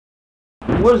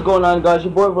What's going on, guys?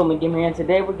 Your boy Boozled here, and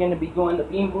today we're going to be doing the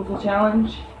Bean Boozled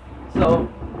challenge. So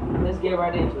let's get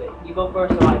right into it. You go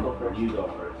first, or I go first? You go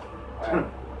first.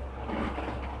 Alright.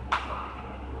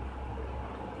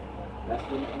 That's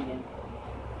the Indian.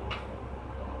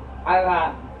 I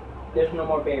got. There's no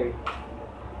more berry.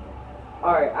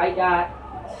 Alright, I got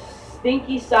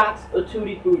Stinky Socks of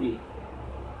Tutti Frutti.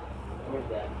 Where's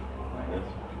that?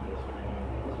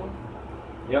 This one?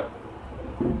 Yep.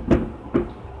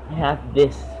 I have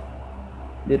this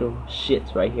little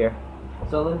shits right here.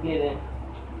 So let's get in.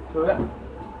 Correct.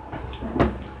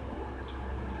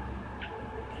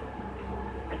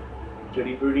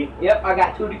 Tutti Frutti. Yep, I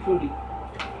got Tutti Frutti.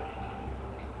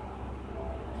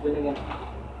 Spin again.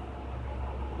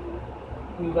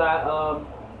 You got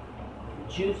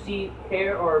juicy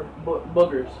pear or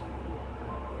boogers.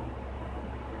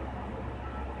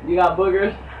 You got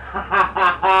boogers.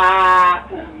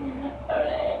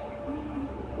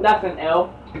 That's an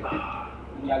L. You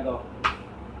gotta go.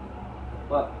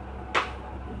 What?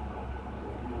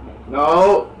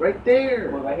 No, right there.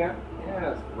 What, right here?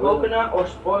 Yes. Coconut or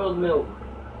spoiled milk?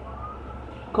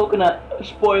 Coconut,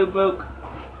 spoiled milk.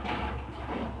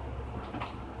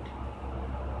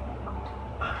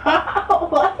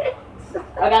 What?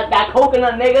 I got that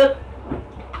coconut, nigga.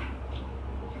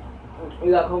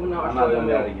 You got coconut or I'm not spoiled doing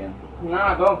milk? that again.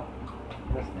 Nah, go.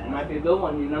 That's It nasty. might be a good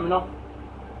one, you never know.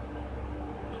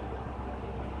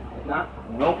 If not,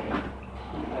 Nope.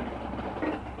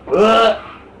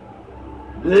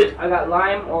 I got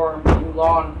lime or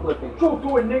lawn clippings. Don't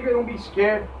do it, nigga. Don't be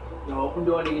scared. No, I'm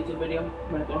doing a YouTube video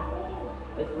right there.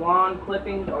 It's lawn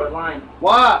clippings or lime.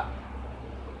 What?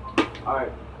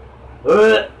 Alright.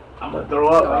 I'm gonna throw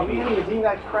up. No, You eating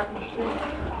that crappy shit?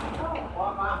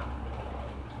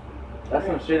 That's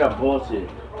some straight up bullshit.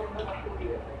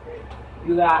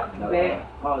 You got No, bed.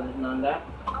 Oh, there's none of that.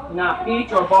 Nah,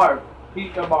 peach or barb.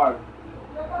 Peach or barb.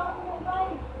 I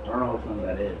don't know which one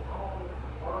that is.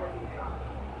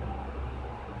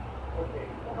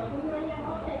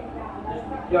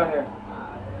 Your hair.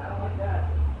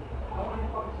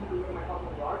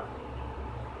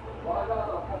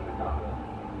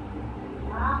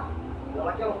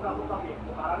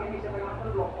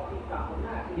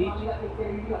 Peach.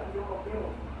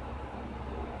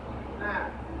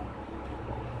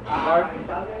 Barb.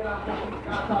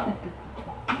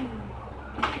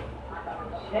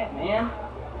 Shit, man.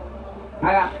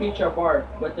 I got peach or barb,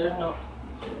 but there's no.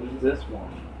 What's this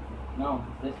one? No,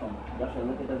 this one. Just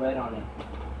look at the red on it.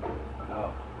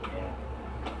 Oh, yeah.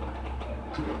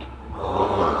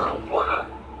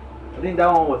 I think that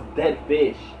one was dead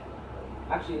fish.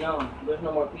 Actually, no. There's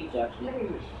no more peach, actually.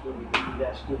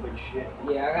 That stupid shit.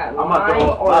 Yeah, I got I'm gonna lime throw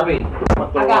up. or Bobby, I'm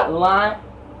gonna throw I got up. lime.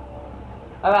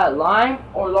 I got lime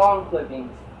or lawn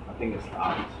clippings. I think it's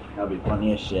stopped. That'll be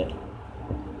funny as shit.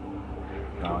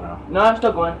 No. No, I'm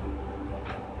still going.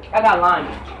 I got lime.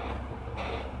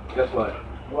 Guess what?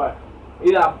 What?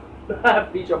 You got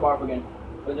peach or barb again.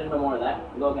 But there's no more of that.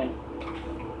 Go again.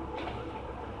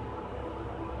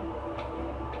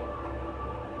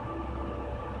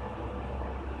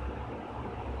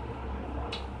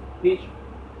 Peach.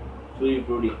 Tutti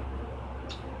Frutti.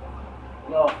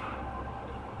 No.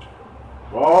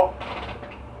 Oh.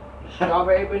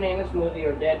 Strawberry banana smoothie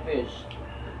or dead fish.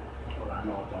 I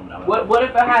know what's on that one. What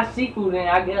if it has seafood in it?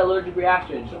 I get allergic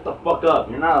reaction. Shut the fuck up.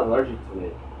 You're not allergic to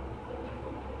it.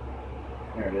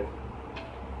 Here it is.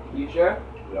 You sure?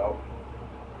 Yo.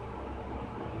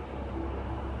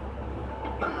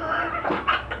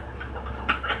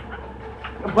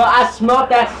 But I smelled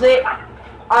that shit.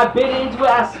 I bit into it.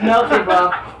 I smelled it,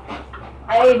 bro.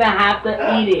 I didn't even have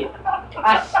to eat it.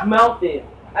 I smelled it.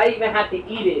 I didn't even have to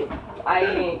eat it. I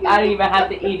didn't even have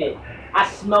to eat it. I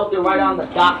smelled it right on the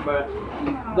dot, bro.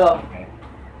 Go. Okay.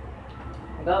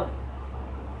 Go.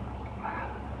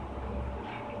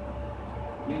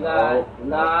 You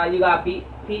got you got peach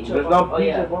or There's no barb. Oh, peach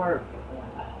yeah. or barb.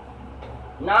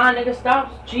 Nah, nigga,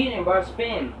 stop cheating, bro.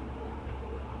 Spin.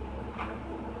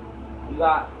 You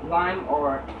got lime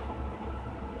or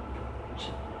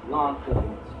lawn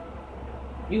clippings.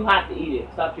 You have to eat it.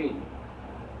 Stop cheating.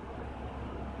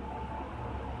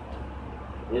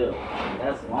 Ew.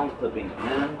 That's long clippings,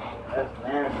 man. That's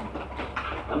nasty.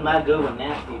 I'm not good with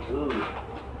nasty food.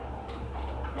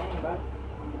 Damn, bro.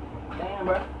 Damn,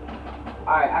 bro.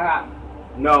 Alright, I got.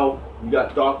 No, you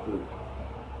got dog food.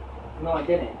 No, I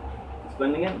didn't.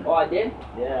 Spin again? Oh, I did?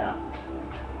 Yeah.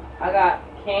 I got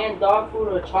canned dog food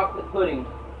or chocolate pudding.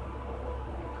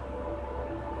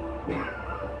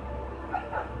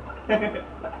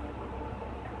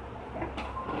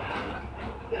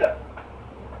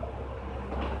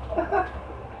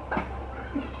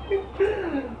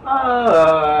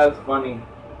 That's funny.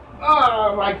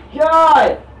 Oh my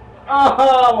god!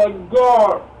 Oh my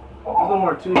god! There's no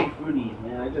more Tutti Fruities,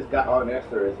 man. I just got all next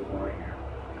there is one right here.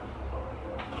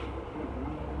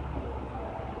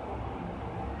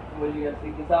 What you gonna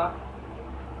think off?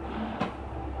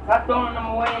 Stop throwing them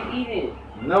away and eat it.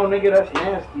 No, nigga, that's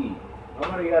nasty.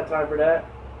 Nobody got time for that.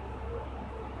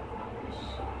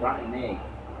 Rotten egg.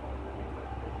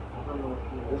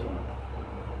 This one.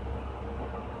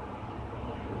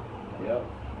 Yep.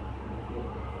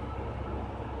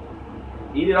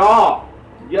 Eat it all.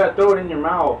 You gotta throw it in your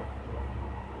mouth.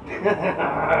 This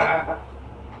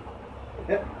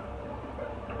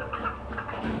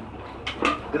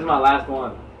is my last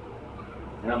one.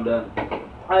 And I'm done.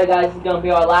 Alright guys, this is gonna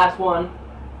be our last one.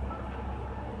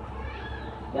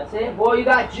 That's it? Boy, you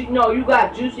got you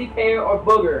got juicy pear or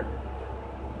booger.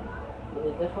 Is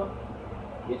it this one?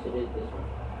 Yes, it is this one.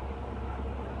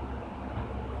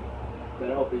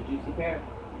 Better hope it's juicy pear.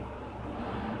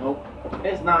 Nope.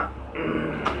 It's not.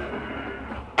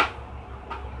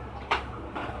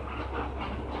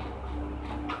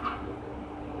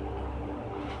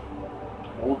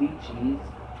 Moldy cheese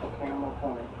or caramel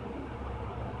corn.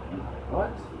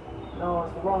 What? No,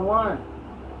 it's the wrong one.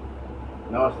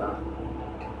 No, it's not.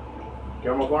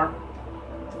 Caramel corn?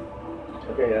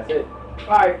 Okay, that's it.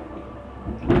 Alright.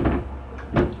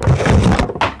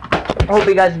 I hope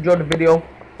you guys enjoyed the video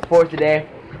for today.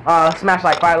 Smash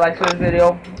like 5 likes for this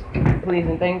video, please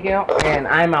and thank you. And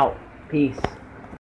I'm out. Peace.